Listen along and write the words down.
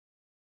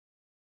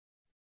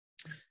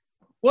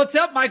What's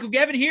up? Michael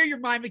Gevin here, your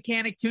mind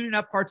mechanic, tuning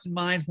up hearts and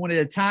minds one at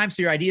a time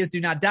so your ideas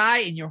do not die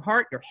in your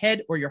heart, your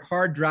head, or your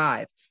hard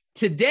drive.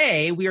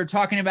 Today, we are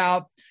talking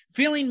about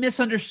feeling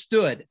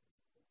misunderstood,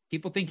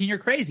 people thinking you're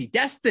crazy,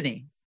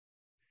 destiny.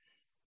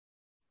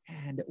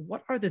 And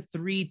what are the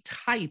three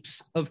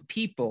types of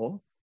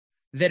people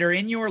that are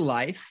in your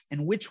life,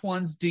 and which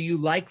ones do you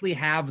likely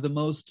have the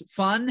most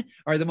fun,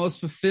 are the most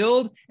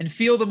fulfilled, and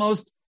feel the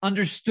most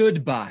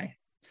understood by?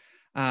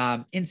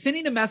 In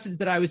sending the message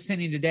that I was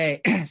sending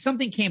today,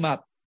 something came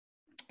up.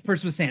 The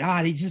person was saying,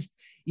 they just,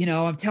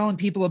 I'm telling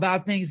people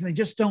about things and they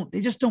just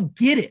don't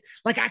get it.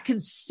 Like I can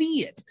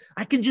see it.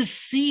 I can just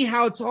see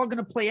how it's all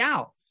going to play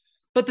out.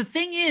 But the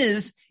thing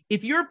is,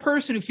 if you're a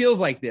person who feels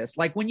like this,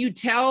 like when you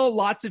tell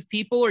lots of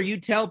people or you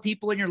tell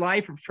people in your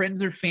life or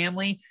friends or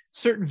family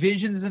certain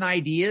visions and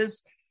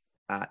ideas,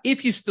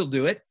 if you still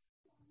do it,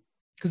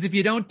 because if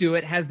you don't do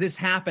it, has this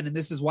happened? And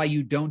this is why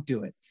you don't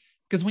do it.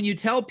 Because when you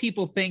tell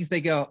people things,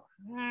 they go,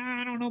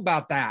 I don't know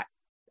about that.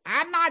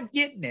 I'm not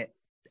getting it.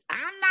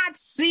 I'm not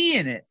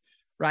seeing it,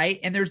 right?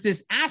 And there's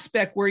this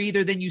aspect where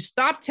either then you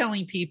stop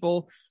telling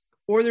people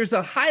or there's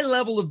a high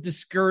level of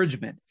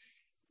discouragement.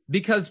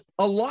 Because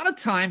a lot of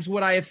times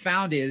what I have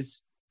found is,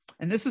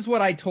 and this is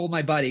what I told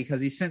my buddy,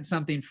 because he sent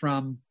something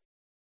from,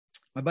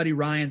 my buddy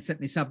Ryan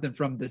sent me something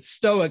from the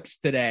Stoics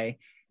today.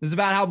 It was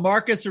about how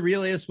Marcus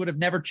Aurelius would have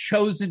never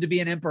chosen to be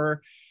an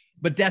emperor,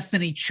 but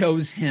destiny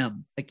chose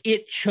him. Like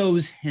it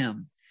chose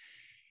him.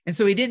 And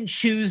so he didn't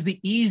choose the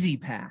easy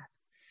path.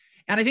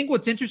 And I think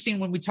what's interesting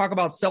when we talk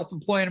about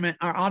self-employment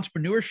or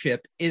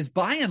entrepreneurship is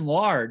by and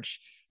large,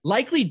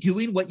 likely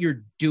doing what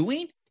you're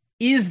doing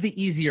is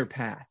the easier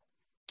path.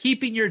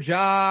 Keeping your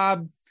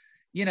job,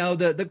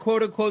 the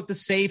quote unquote, the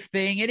safe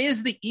thing, it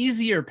is the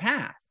easier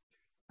path.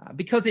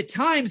 Because at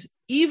times,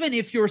 even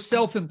if you're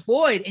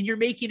self-employed and you're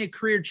making a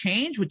career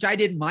change, which I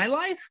did in my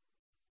life,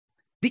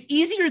 the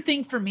easier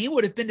thing for me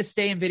would have been to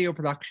stay in video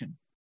production.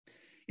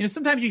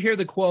 Sometimes you hear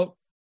the quote,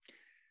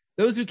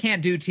 those who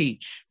can't do,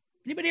 teach.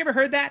 Anybody ever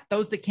heard that?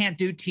 Those that can't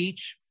do,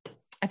 teach.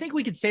 I think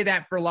we could say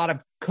that for a lot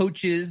of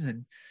coaches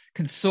and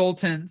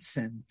consultants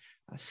and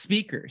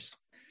speakers,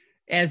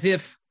 as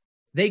if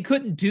they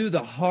couldn't do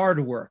the hard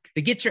work,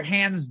 the get your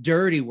hands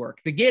dirty work,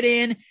 the get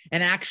in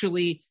and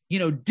actually,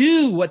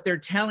 do what they're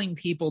telling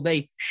people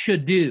they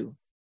should do,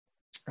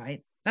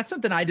 right? That's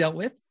something I dealt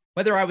with,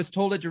 whether I was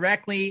told it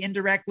directly,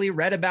 indirectly,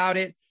 read about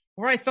it,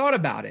 or I thought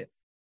about it.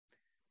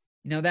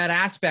 That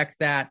aspect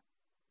that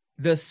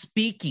the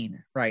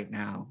speaking right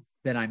now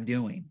that I'm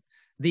doing,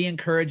 the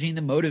encouraging,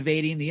 the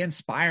motivating, the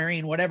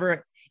inspiring,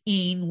 whatever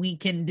we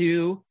can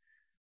do,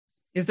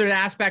 is there an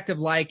aspect of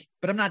like,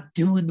 but I'm not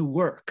doing the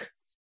work.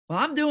 Well,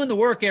 I'm doing the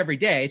work every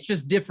day. It's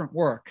just different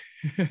work.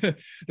 The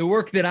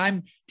work that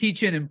I'm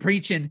teaching and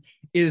preaching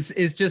is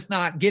just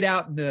not get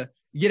out in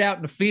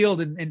the field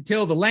and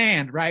till the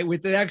land, right,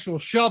 with the actual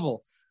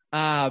shovel.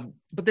 But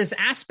this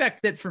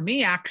aspect that for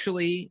me,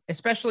 actually,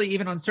 especially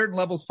even on certain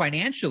levels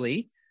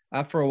financially,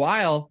 for a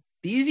while,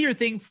 the easier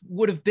thing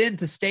would have been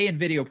to stay in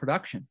video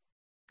production.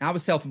 I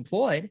was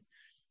self-employed,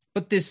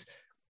 but this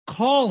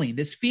calling,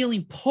 this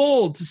feeling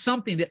pulled to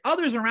something that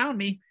others around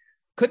me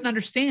couldn't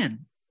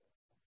understand.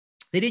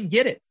 They didn't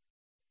get it.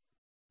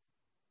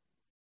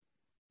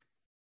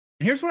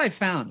 And here's what I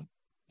found.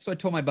 So I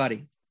told my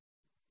buddy.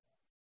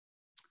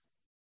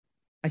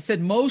 I said,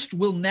 most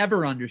will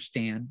never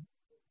understand.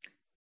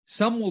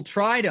 Some will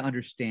try to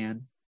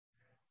understand,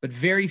 but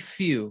very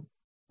few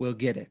will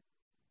get it.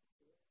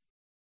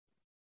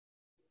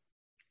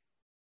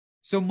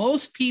 So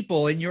most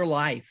people in your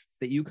life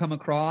that you come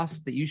across,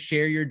 that you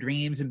share your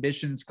dreams,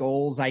 ambitions,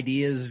 goals,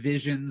 ideas,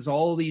 visions,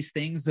 all these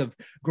things of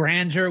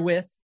grandeur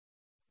with,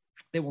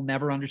 they will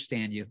never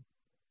understand you.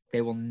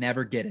 They will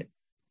never get it,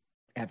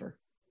 ever.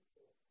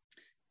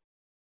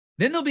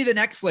 Then there'll be the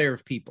next layer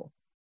of people.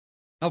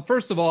 Now,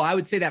 first of all, I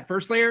would say that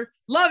first layer,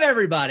 love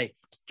everybody,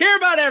 care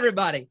about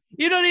everybody.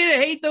 You don't need to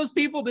hate those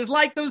people,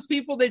 dislike those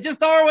people. They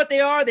just are what they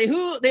are. They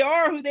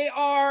are who they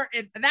are,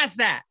 and that's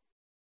that.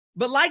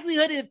 But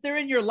likelihood, if they're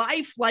in your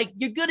life, like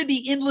you're going to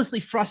be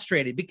endlessly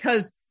frustrated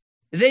because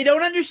they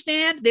don't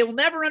understand, they will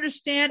never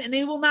understand, and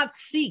they will not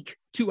seek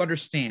to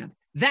understand.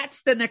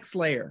 That's the next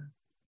layer.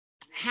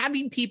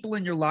 Having people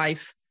in your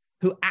life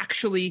who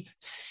actually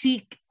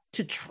seek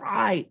to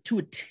try to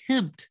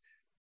attempt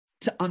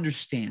to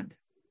understand.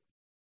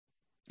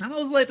 Now,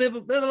 those are a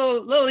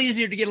little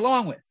easier to get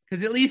along with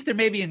because at least they're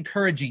maybe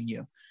encouraging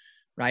you,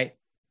 right?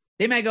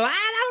 They may go, I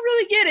don't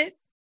really get it,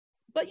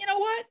 but you know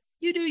what?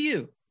 You do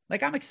you.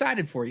 Like, I'm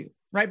excited for you,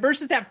 right?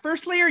 Versus that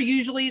first layer,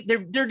 usually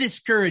they're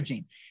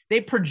discouraging. They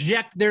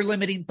project their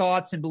limiting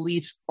thoughts and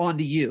beliefs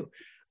onto you.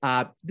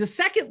 The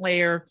second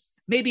layer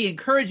may be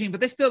encouraging, but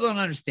they still don't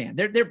understand.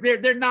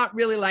 They're not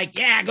really like,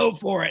 yeah, go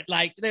for it.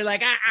 Like they're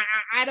like,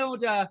 I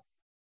don't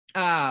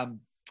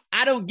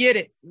get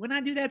it. When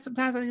I do that,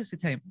 sometimes I just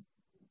tell you,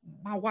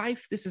 my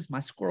wife, this is my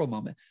squirrel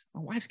moment.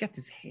 My wife's got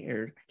this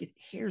hair. I get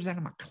hairs out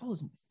of my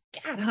clothes.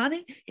 God,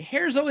 honey, your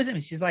hair's always in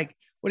me. She's like,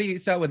 what do you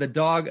say with a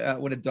dog?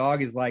 When a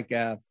dog is like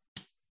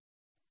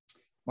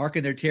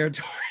marking their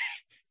territory,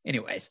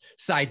 Anyways,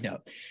 side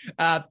note,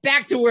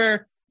 back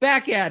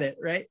at it,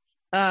 right?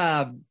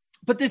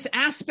 But this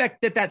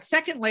aspect that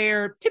second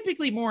layer,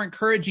 typically more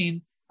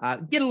encouraging,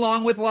 get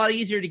along with, a lot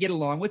easier to get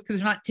along with because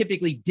they're not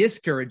typically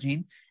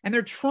discouraging, and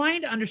they're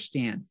trying to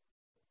understand.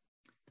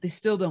 They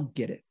still don't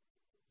get it.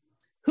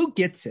 Who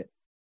gets it?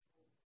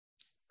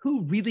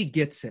 Who really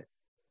gets it?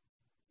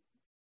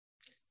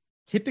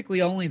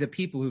 Typically only the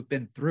people who've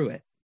been through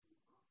it.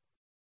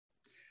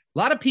 A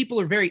lot of people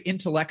are very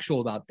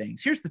intellectual about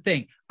things. Here's the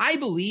thing. I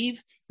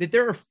believe that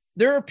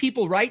there are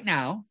people right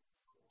now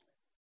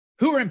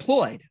who are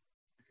employed,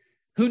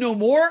 who know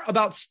more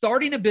about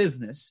starting a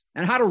business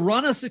and how to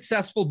run a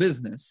successful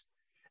business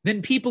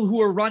than people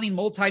who are running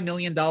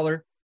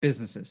multi-million-dollar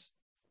businesses.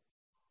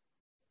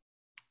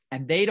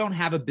 And they don't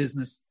have a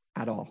business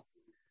at all.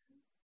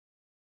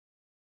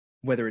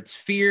 Whether it's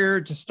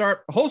fear to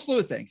start, a whole slew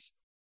of things,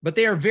 but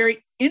they are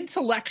very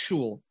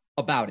intellectual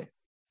about it.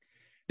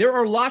 There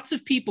are lots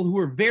of people who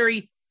are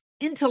very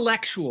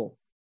intellectual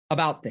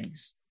about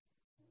things.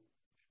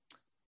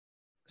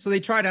 So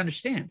they try to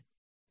understand.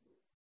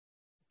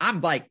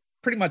 I'm like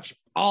pretty much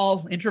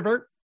all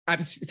introvert. I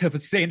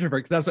would say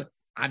introvert because that's what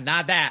I'm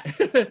not that.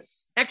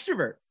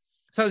 Extrovert.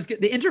 So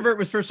the introvert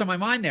was first on my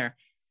mind there.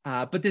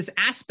 But this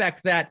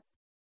aspect that,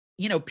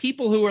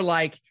 people who are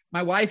like,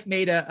 my wife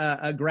made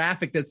a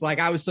graphic that's like,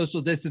 I was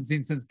social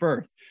distancing since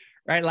birth,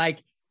 right?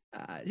 Like,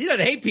 she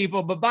doesn't hate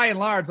people, but by and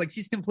large, like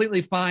she's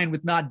completely fine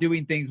with not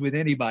doing things with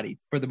anybody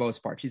for the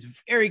most part. She's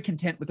very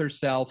content with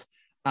herself,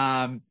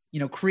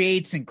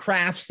 creates and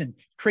crafts and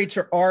creates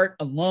her art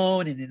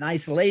alone and in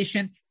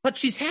isolation, but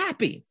she's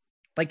happy.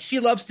 Like she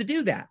loves to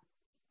do that.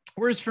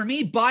 Whereas for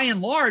me, by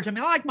and large, I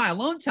like my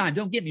alone time,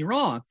 don't get me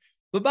wrong,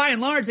 but by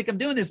and large, like I'm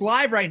doing this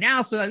live right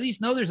now, so I at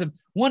least know there's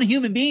one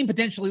human being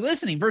potentially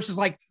listening versus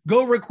like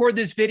go record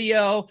this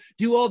video,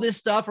 do all this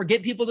stuff, or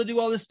get people to do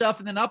all this stuff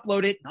and then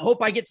upload it and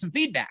hope I get some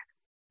feedback.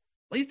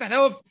 At least I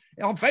know if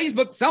on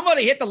Facebook,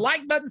 somebody hit the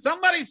like button,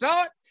 somebody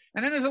saw it,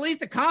 and then there's at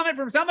least a comment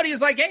from somebody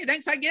who's like, hey,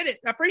 thanks, I get it.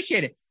 I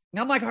appreciate it. And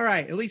I'm like, all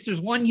right, at least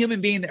there's one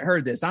human being that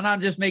heard this. I'm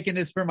not just making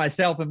this for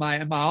myself in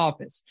my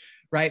office,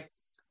 right?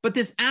 But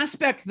this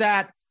aspect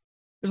that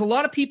there's a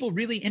lot of people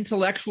really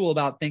intellectual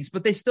about things,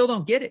 but they still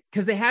don't get it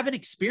because they haven't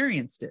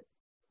experienced it.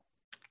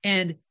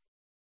 And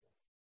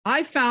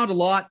I found a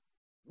lot,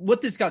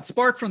 what this got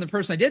sparked from the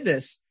person I did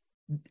this,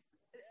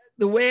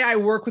 the way I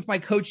work with my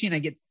coaching, I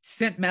get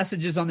sent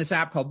messages on this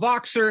app called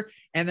Voxer,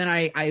 and then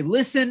I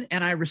listen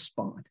and I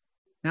respond.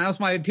 Now, that's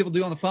why people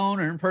do on the phone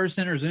or in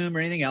person or Zoom or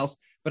anything else,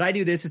 but I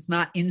do this. It's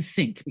not in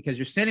sync because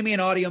you're sending me an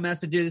audio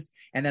messages,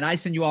 and then I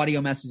send you audio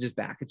messages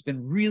back. It's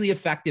been really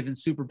effective and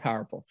super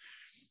powerful.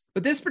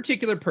 But this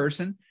particular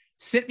person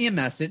sent me a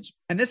message,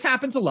 and this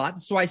happens a lot.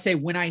 So I say,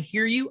 when I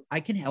hear you,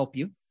 I can help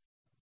you.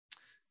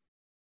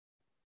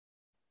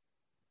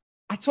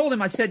 I told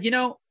him, I said,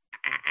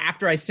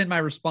 after I send my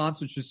response,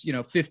 which was,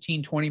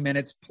 15, 20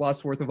 minutes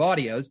plus worth of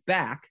audios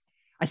back,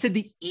 I said,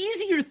 the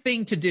easier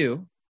thing to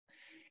do,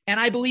 and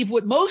I believe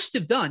what most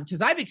have done,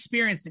 because I've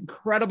experienced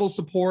incredible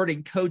support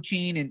and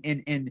coaching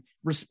and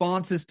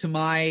responses to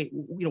my,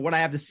 what I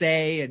have to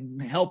say and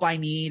help I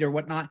need or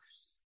whatnot.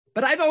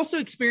 But I've also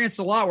experienced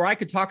a lot where I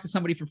could talk to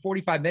somebody for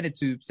 45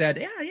 minutes who said,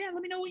 yeah,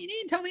 let me know what you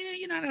need. Tell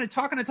me, and I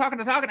talk.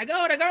 I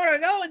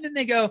go. And then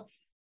they go,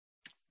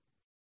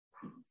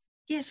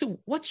 yeah, so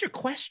what's your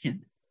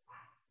question?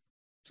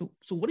 So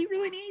what do you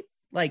really need?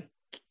 Like,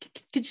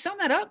 could you sum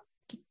that up?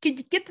 Could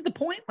you get to the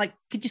point? Like,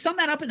 could you sum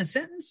that up in a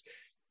sentence?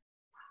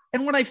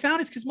 And what I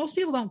found is because most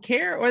people don't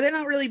care or they're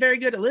not really very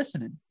good at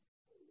listening.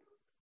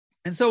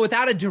 And so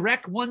without a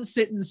direct one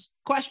sentence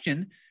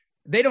question,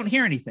 they don't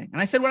hear anything. And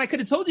I said, what I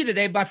could have told you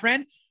today, my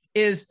friend,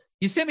 is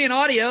you sent me an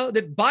audio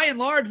that by and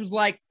large was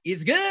like,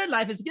 it's good.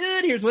 Life is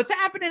good. Here's what's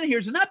happening.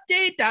 Here's an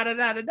update,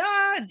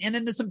 And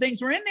then some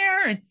things were in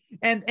there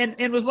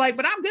and was like,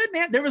 but I'm good,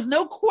 man. There was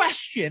no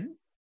question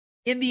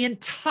in the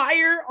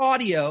entire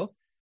audio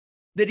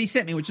that he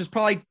sent me, which is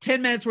probably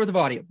 10 minutes worth of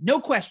audio. No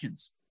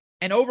questions.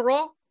 And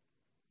overall,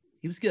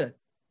 he was good.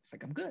 It's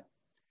like, I'm good.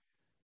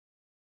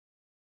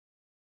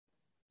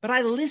 But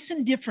I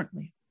listened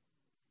differently.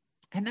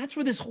 And that's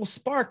where this whole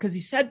spark, because he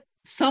said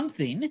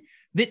something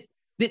that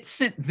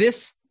sent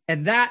this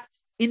and that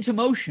into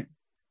motion,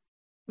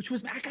 which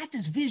was, I got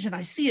this vision.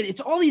 I see it. It's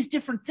all these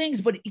different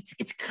things, but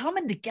it's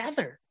coming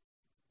together.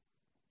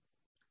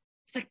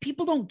 It's like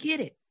people don't get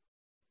it.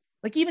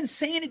 Like even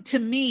saying it to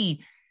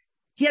me,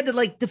 he had to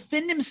like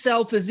defend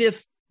himself as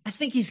if I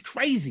think he's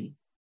crazy.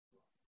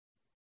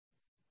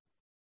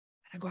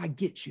 And I go, I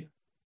get you.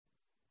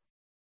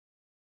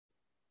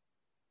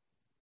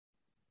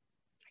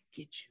 I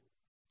get you.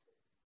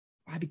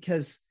 Why?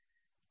 Because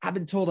I've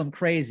been told I'm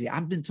crazy.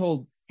 I've been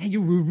told, hey,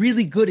 you were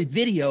really good at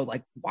video.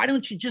 Like, why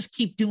don't you just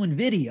keep doing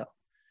video?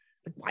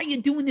 Like, why are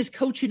you doing this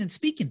coaching and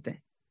speaking thing?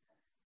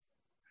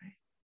 Right?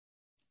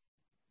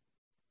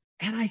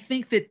 And I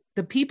think that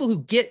the people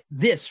who get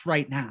this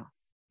right now,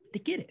 they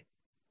get it.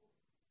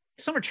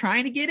 Some are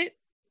trying to get it.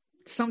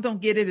 Some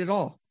don't get it at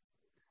all.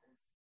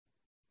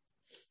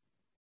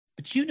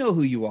 But you know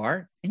who you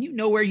are and you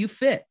know where you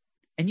fit.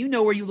 and you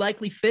know where you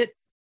likely fit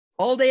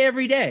all day,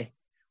 every day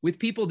with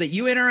people that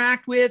you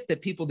interact with, the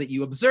people that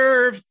you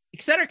observe,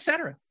 et cetera, et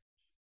cetera.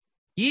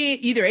 You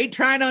either ain't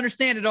trying to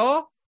understand it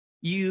all,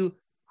 you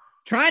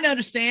trying to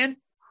understand,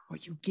 or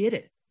you get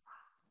it.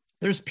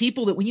 There's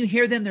people that when you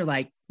hear them, they're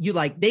like,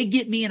 they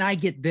get me and I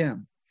get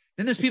them.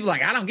 Then there's people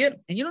like, I don't get it.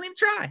 And you don't even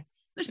try.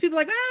 There's people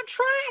like, I'm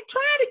trying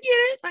to get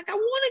it. Like, I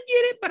want to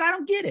get it, but I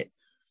don't get it.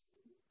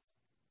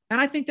 And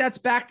I think that's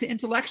back to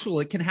intellectual.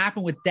 It can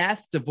happen with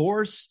death,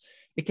 divorce.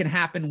 It can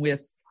happen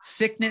with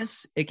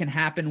sickness. It can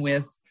happen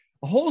with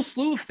a whole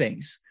slew of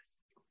things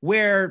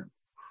where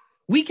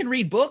we can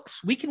read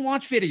books, we can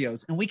watch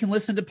videos, and we can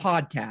listen to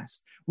podcasts.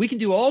 We can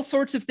do all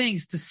sorts of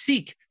things to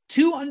seek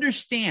to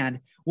understand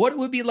what it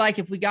would be like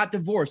if we got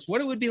divorced,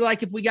 what it would be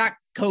like if we got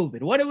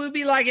COVID, what it would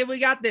be like if we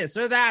got this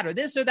or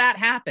that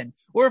happened,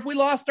 or if we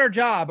lost our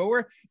job,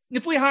 or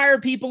if we hire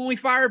people and we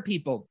fire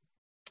people.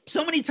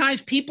 So many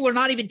times people are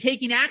not even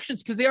taking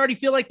actions because they already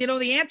feel like they know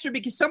the answer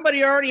because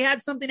somebody already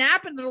had something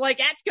happen. They're like,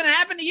 that's going to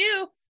happen to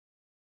you.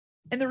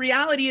 And the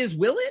reality is,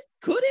 will it?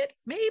 Could it?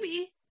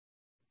 Maybe.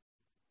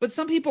 But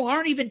some people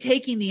aren't even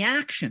taking the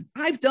action.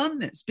 I've done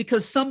this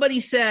because somebody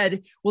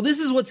said, well, this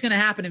is what's going to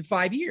happen in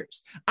 5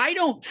 years. I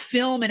don't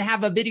film and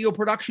have a video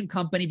production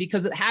company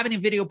because having a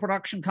video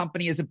production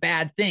company is a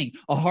bad thing,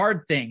 a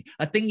hard thing,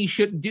 a thing you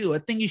shouldn't do, a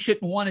thing you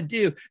shouldn't want to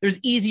do. There's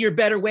easier,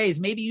 better ways.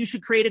 Maybe you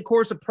should create a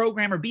course, a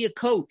program, or be a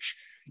coach.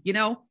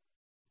 No,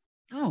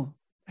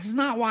 this is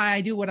not why I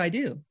do what I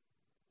do.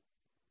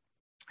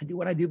 I do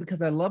what I do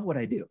because I love what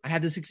I do. I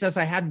had the success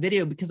I had in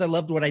video because I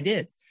loved what I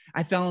did.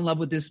 I fell in love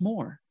with this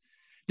more.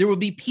 There will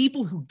be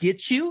people who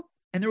get you,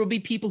 and there will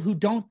be people who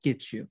don't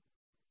get you.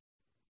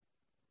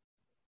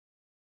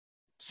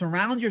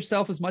 Surround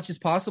yourself as much as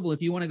possible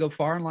if you want to go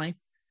far in life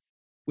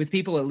with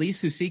people at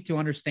least who seek to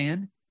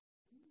understand,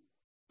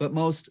 but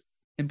most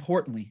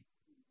importantly,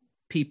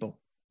 people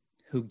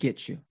who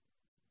get you.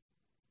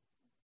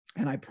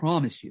 And I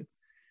promise you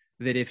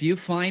that if you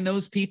find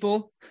those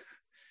people,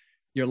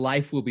 your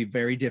life will be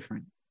very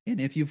different. And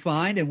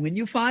when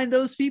you find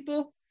those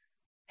people,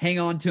 hang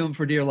on to them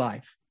for dear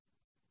life.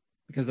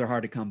 Because they're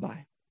hard to come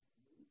by.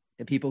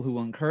 The people who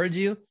will encourage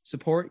you,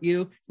 support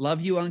you,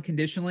 love you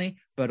unconditionally,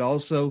 but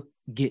also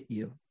get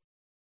you.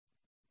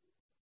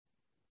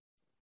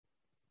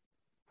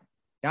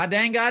 God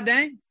dang,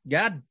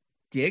 God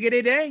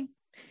diggity day.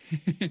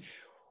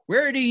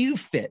 Where do you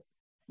fit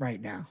right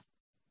now?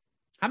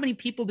 How many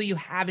people do you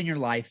have in your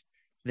life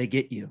that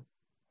get you?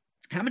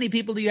 How many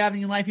people do you have in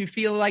your life you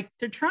feel like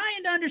they're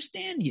trying to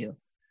understand you?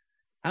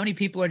 How many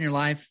people are in your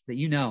life that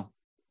you know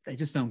they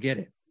just don't get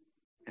it?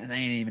 And they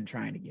ain't even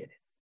trying to get it.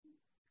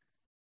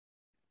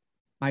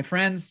 My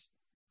friends,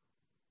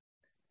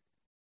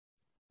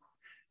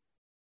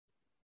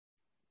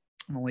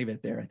 I'm going to leave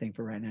it there, I think,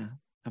 for right now.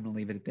 I'm going to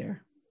leave it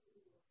there.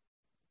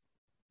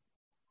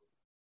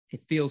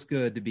 It feels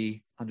good to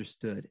be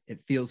understood.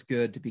 It feels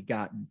good to be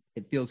gotten.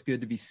 It feels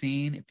good to be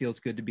seen. It feels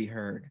good to be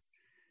heard.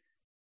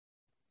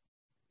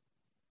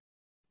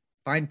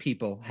 Find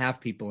people,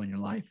 have people in your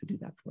life who do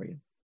that for you.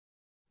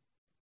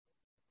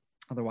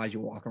 Otherwise, you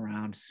walk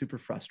around super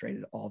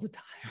frustrated all the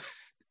time.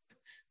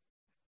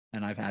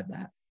 And I've had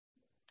that.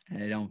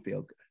 And I don't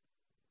feel good.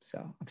 So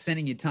I'm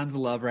sending you tons of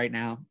love right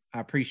now.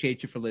 I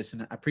appreciate you for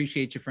listening. I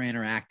appreciate you for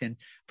interacting.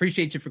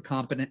 Appreciate you for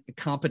commenting.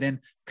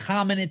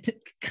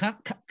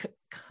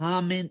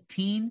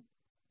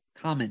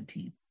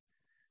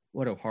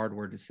 What a hard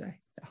word to say.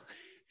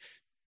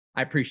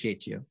 I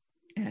appreciate you.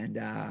 And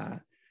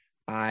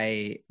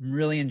I'm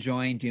really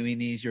enjoying doing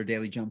these, your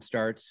daily jump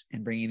starts,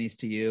 and bringing these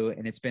to you.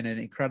 And it's been an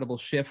incredible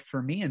shift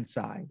for me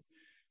inside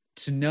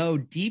to know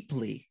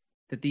deeply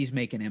that these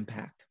make an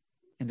impact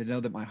and to know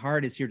that my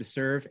heart is here to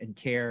serve and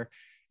care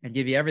and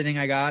give you everything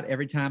I got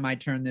every time I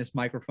turn this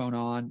microphone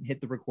on,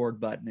 hit the record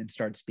button, and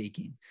start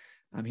speaking.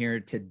 I'm here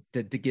to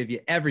give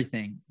you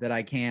everything that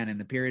I can in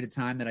the period of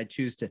time that I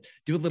choose to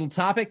do a little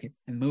topic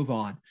and move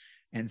on.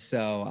 And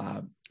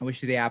so I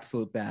wish you the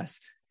absolute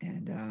best.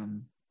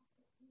 And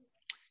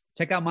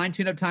check out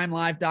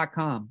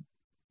mindtuneuptimelive.com.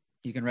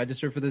 You can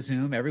register for the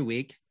Zoom every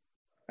week.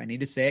 I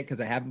need to say it because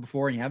I haven't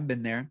before and you haven't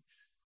been there.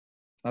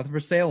 Nothing for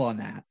sale on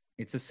that.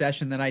 It's a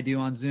session that I do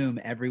on Zoom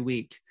every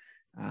week.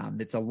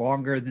 It's a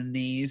longer than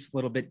these, a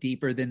little bit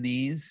deeper than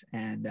these.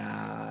 And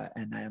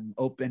I'm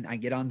open. I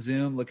get on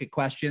Zoom, look at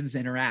questions,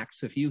 interact.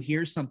 So if you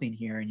hear something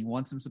here and you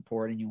want some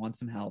support and you want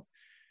some help,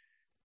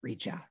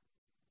 reach out.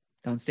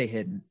 Don't stay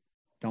hidden.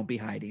 Don't be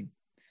hiding.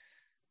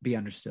 Be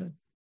understood.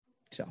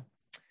 So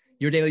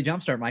your daily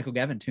jumpstart, Michael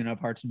Gevin, tune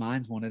up hearts and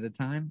minds one at a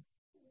time.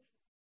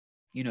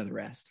 You know the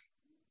rest.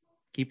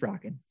 Keep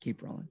rocking.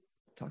 Keep rolling.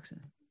 Talk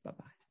soon.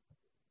 Bye-bye.